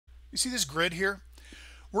You see this grid here?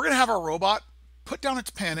 We're going to have our robot put down its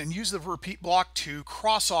pen and use the repeat block to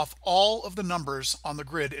cross off all of the numbers on the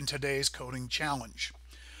grid in today's coding challenge.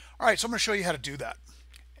 All right, so I'm going to show you how to do that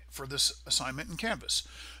for this assignment in Canvas.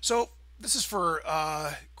 So this is for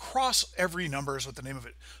cross every number is what the name of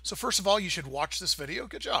it. So first of all, you should watch this video.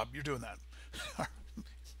 Good job, you're doing that.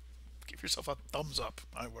 Give yourself a thumbs up,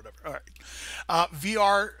 whatever. All right,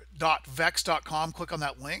 vr.vex.com, click on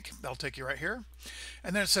that link. That'll take you right here.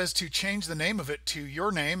 And then it says to change the name of it to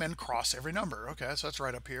your name and cross every number. Okay, so that's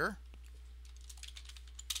right up here.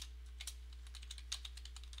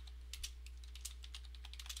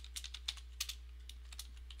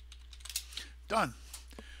 Done.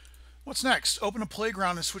 What's next? Open a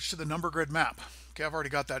playground and switch to the number grid map. Okay, I've already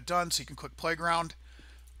got that done, so you can click playground.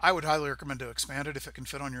 I would highly recommend to expand it if it can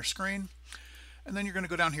fit on your screen. And then you're going to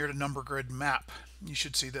go down here to number grid map. You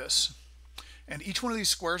should see this. And each one of these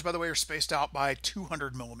squares, by the way, are spaced out by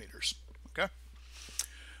 200 millimeters. Okay.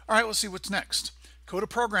 All right, let's see what's next. Code a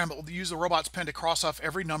program that will use the robot's pen to cross off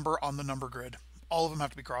every number on the number grid. All of them have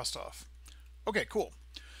to be crossed off. Okay, cool.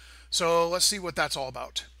 So let's see what that's all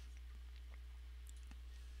about.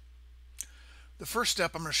 The first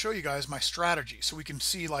step, I'm going to show you guys my strategy so we can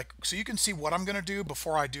see so you can see what I'm going to do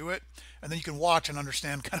before I do it, and then you can watch and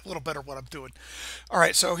understand kind of a little better what I'm doing. All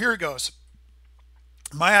right, so here it goes.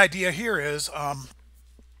 My idea here is I'm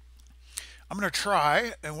going to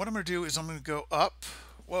try, and what I'm going to do is I'm going to go up.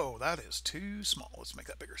 Whoa, that is too small. Let's make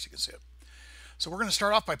that bigger so you can see it. So we're going to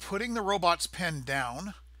start off by putting the robot's pen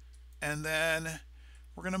down, and then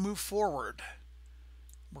we're going to move forward.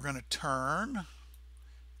 We're going to turn.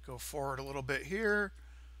 Go forward a little bit here,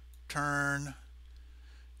 turn,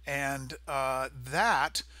 and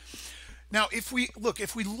that. Now, if we look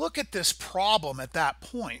at this problem at that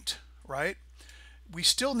point, right, we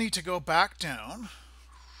still need to go back down,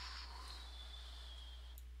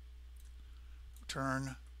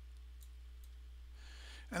 turn,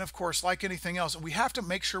 and of course, like anything else, we have to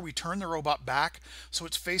make sure we turn the robot back so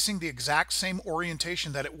it's facing the exact same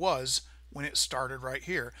orientation that it was when it started right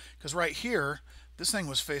here, because right here, this thing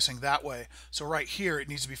was facing that way. So right here, it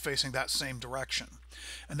needs to be facing that same direction.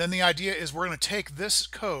 And then the idea is we're going to take this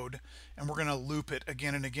code and we're going to loop it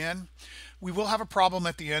again and again. We will have a problem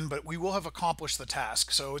at the end, but we will have accomplished the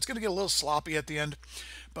task. So it's going to get a little sloppy at the end,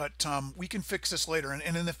 but we can fix this later.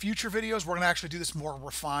 And in the future videos, we're going to actually do this more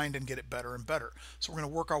refined and get it better and better. So we're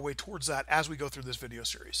going to work our way towards that as we go through this video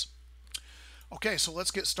series. Okay, so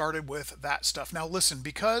let's get started with that stuff. Now listen,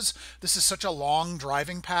 because this is such a long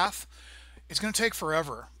driving path, it's going to take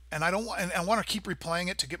forever, and I want to keep replaying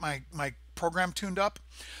it to get my program tuned up.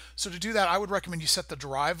 So to do that, I would recommend you set the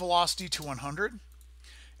drive velocity to 100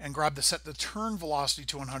 and set the turn velocity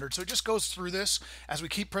to 100. So it just goes through this as we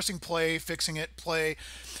keep pressing play, fixing it, play.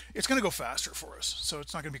 It's going to go faster for us, so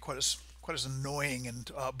it's not going to be quite as annoying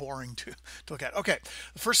and boring to look at. Okay,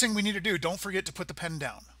 the first thing we need to do, don't forget to put the pen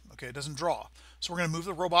down. Okay, it doesn't draw. So we're going to move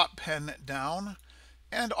the robot pen down,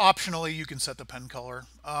 and optionally you can set the pen color.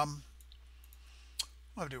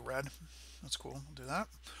 I'll do red. That's cool. We'll do that.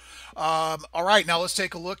 All right, now let's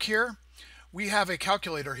take a look here. We have a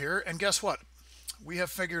calculator here, and guess what? We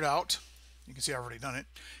have figured out, you can see I've already done it,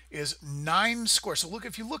 is 9 squares. So look,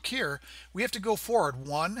 if you look here, we have to go forward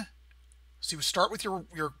 1. So you start with your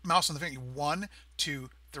mouse on the finger. 1, 2,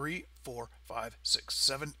 3, 4, 5, 6,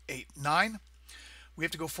 7, 8, 9. We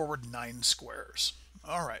have to go forward 9 squares.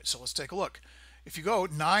 All right, so let's take a look. If you go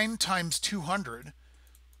 9 times 200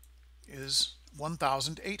 is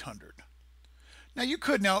 1,800.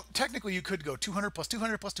 Now technically you could go 200 plus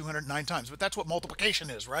 200 plus 200 9 times, but that's what multiplication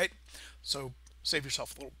is, right? So save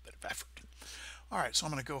yourself a little bit of effort. All right, so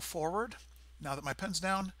I'm going to go forward now that my pen's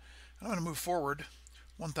down, and I'm going to move forward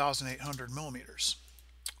 1,800 millimeters.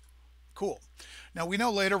 Cool. Now we know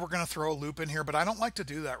later we're going to throw a loop in here, but I don't like to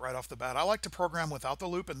do that right off the bat. I like to program without the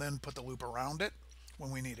loop and then put the loop around it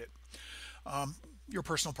when we need it. Your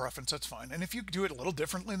personal preference, that's fine. And if you do it a little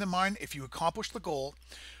differently than mine, if you accomplish the goal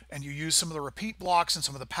and you use some of the repeat blocks and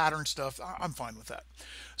some of the pattern stuff, I'm fine with that.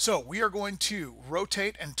 So we are going to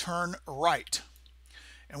rotate and turn right.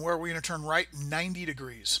 And where are we going to turn right? 90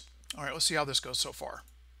 degrees. All right, let's see how this goes so far.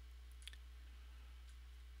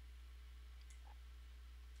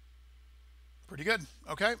 Pretty good.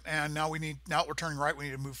 Okay, and now we're turning right. We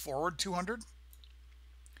need to move forward 200.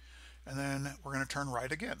 And then we're going to turn right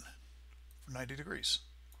again for 90 degrees.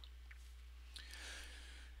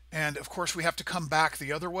 And of course we have to come back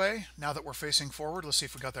the other way now that we're facing forward. Let's see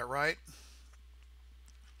if we got that right.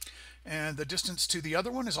 And the distance to the other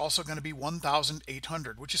one is also going to be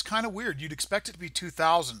 1,800, which is kind of weird. You'd expect it to be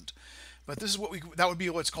 2,000, but this is that would be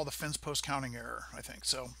what's called a fence post counting error, I think.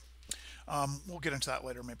 So We'll get into that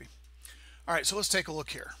later maybe. All right, so let's take a look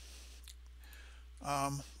here.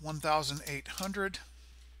 1,800.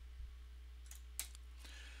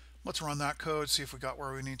 Let's run that code, see if we got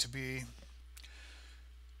where we need to be.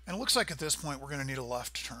 And it looks like at this point we're going to need a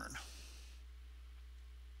left turn.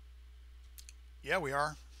 Yeah, we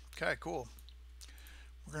are. Okay, cool.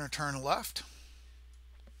 We're going to turn left.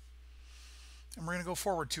 And we're going to go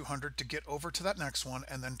forward 200 to get over to that next one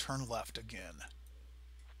and then turn left again.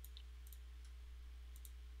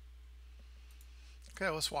 Okay,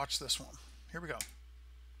 let's watch this one. Here we go.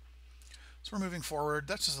 So we're moving forward.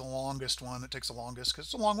 That's just the longest one. It takes the longest because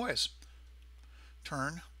it's a long ways.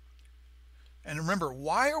 Turn. And remember,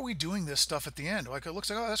 why are we doing this stuff at the end? Like it looks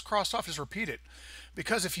like, oh, that's crossed off. Just repeat it.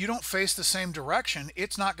 Because if you don't face the same direction,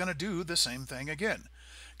 it's not going to do the same thing again.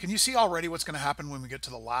 Can you see already what's going to happen when we get to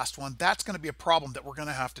the last one? That's going to be a problem that we're going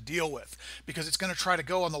to have to deal with because it's going to try to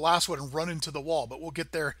go on the last one and run into the wall. But we'll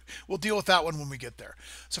get there. We'll deal with that one when we get there.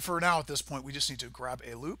 So for now, at this point, we just need to grab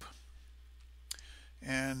a loop.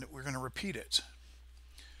 And we're going to repeat it.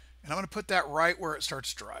 And I'm going to put that right where it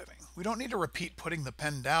starts driving. We don't need to repeat putting the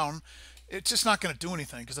pen down. It's just not going to do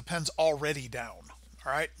anything because the pen's already down.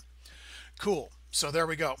 All right. Cool. So there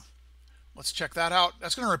we go. Let's check that out.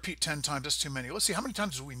 That's going to repeat 10 times. That's too many. Let's see how many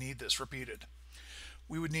times do we need this repeated.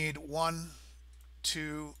 We would need 1,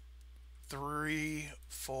 2, 3,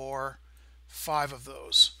 4, 5 of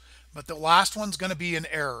those. But the last one's going to be an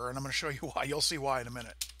error, and I'm going to show you why. You'll see why in a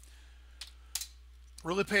minute.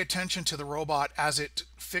 Really pay attention to the robot as it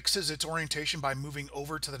fixes its orientation by moving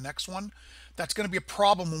over to the next one. That's going to be a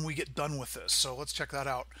problem when we get done with this. So let's check that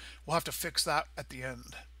out. We'll have to fix that at the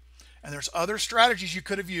end. And there's other strategies you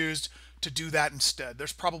could have used to do that instead.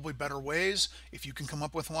 There's probably better ways. If you can come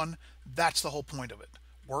up with one, that's the whole point of it.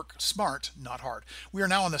 Work smart, not hard. We are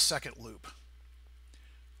now on the second loop.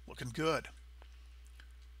 Looking good.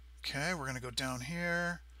 Okay, we're going to go down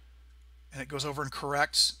here. And it goes over and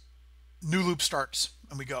corrects. New loop starts,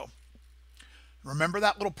 and we go. Remember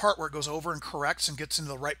that little part where it goes over and corrects and gets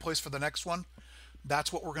into the right place for the next one?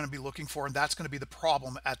 That's what we're going to be looking for, and that's going to be the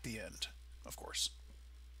problem at the end, of course.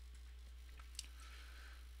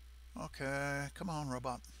 Okay, come on,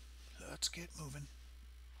 robot. Let's get moving.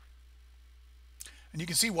 And you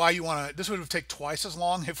can see why you want to. This would have taken twice as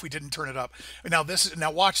long if we didn't turn it up.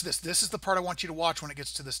 Now watch this. This is the part I want you to watch when it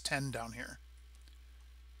gets to this 10 down here.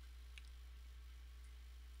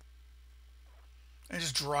 And it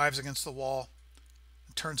just drives against the wall,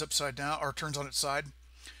 and turns upside down, or turns on its side.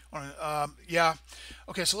 Yeah.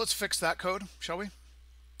 Okay, so let's fix that code, shall we?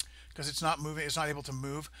 Because it's not moving, it's not able to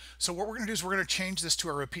move. So what we're going to do is we're going to change this to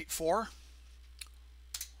a repeat 4.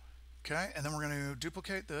 Okay, and then we're going to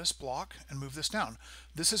duplicate this block and move this down.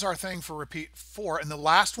 This is our thing for repeat 4, and the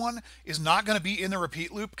last one is not going to be in the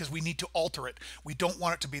repeat loop because we need to alter it. We don't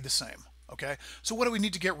want it to be the same. Okay, so what do we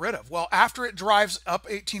need to get rid of? Well, after it drives up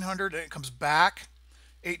 1800 and it comes back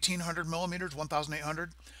 1800 millimeters,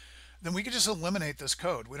 1800, then we could just eliminate this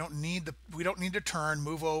code. We don't need to turn,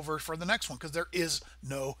 move over for the next one because there is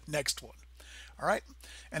no next one. All right.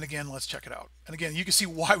 And again, let's check it out. And again, you can see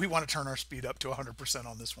why we want to turn our speed up to 100%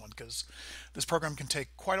 on this one because this program can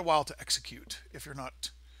take quite a while to execute if you're not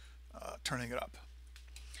turning it up.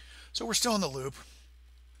 So we're still in the loop.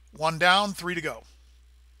 1 down, 3 to go.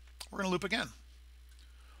 We're going to loop again.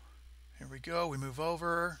 Here we go. We move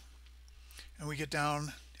over and we get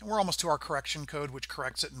down. And we're almost to our correction code, which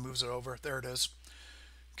corrects it and moves it over. There it is.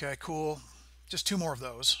 Okay, cool. Just 2 more of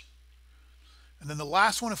those. And then the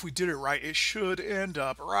last one, if we did it right, it should end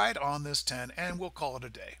up right on this 10, and we'll call it a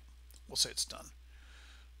day. We'll say it's done.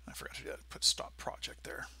 I forgot to put stop project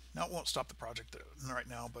there. Now it won't stop the project right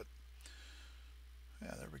now, but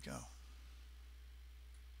yeah, there we go.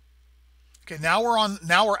 Okay, now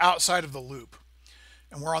we're outside of the loop,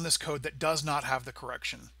 and we're on this code that does not have the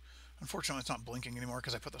correction. Unfortunately, it's not blinking anymore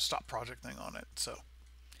because I put the stop project thing on it. So,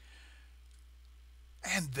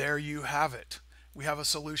 and there you have it. We have a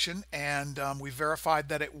solution, and we verified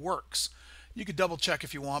that it works. You could double check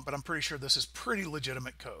if you want, but I'm pretty sure this is pretty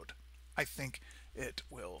legitimate code. I think it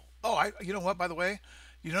will. Oh, you know what, by the way,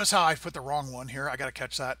 you notice how I put the wrong one here? I got to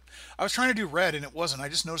catch that. I was trying to do red, and it wasn't. I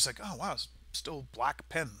just noticed like, oh, wow, it's still black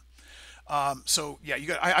pen. So,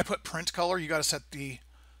 yeah, I put print color. You got to set the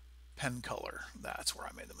pen color. That's where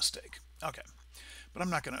I made the mistake. Okay. But I'm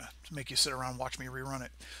not going to make you sit around and watch me rerun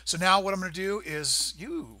it. So now what I'm going to do is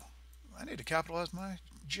I need to capitalize my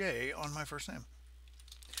J on my first name.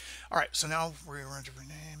 All right, so now we're going to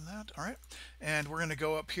rename that. All right, and we're going to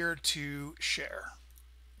go up here to share.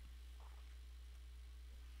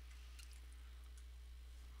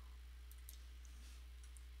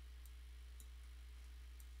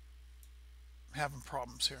 I'm having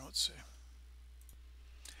problems here. Let's see.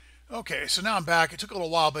 Okay, so now I'm back. It took a little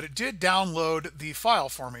while, but it did download the file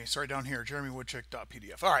for me. Sorry, down here,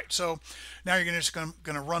 jeremywoodchick.pdf. All right, so now you're just going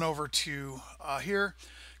to run over to here,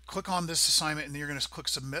 click on this assignment, and then you're going to click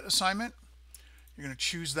Submit Assignment. You're going to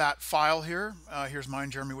choose that file here. Here's mine,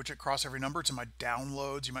 Jeremy Woodchick, cross every number. It's in my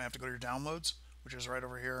downloads. You might have to go to your downloads, which is right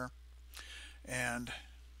over here. And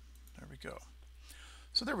there we go.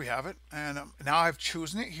 So there we have it, and now I've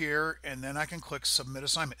chosen it here, and then I can click Submit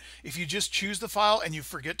Assignment. If you just choose the file and you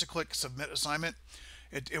forget to click Submit Assignment,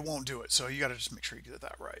 it won't do it. So you got to just make sure you get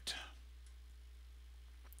that right.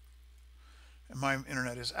 And my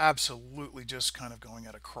internet is absolutely just kind of going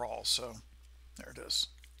at a crawl, so there it is.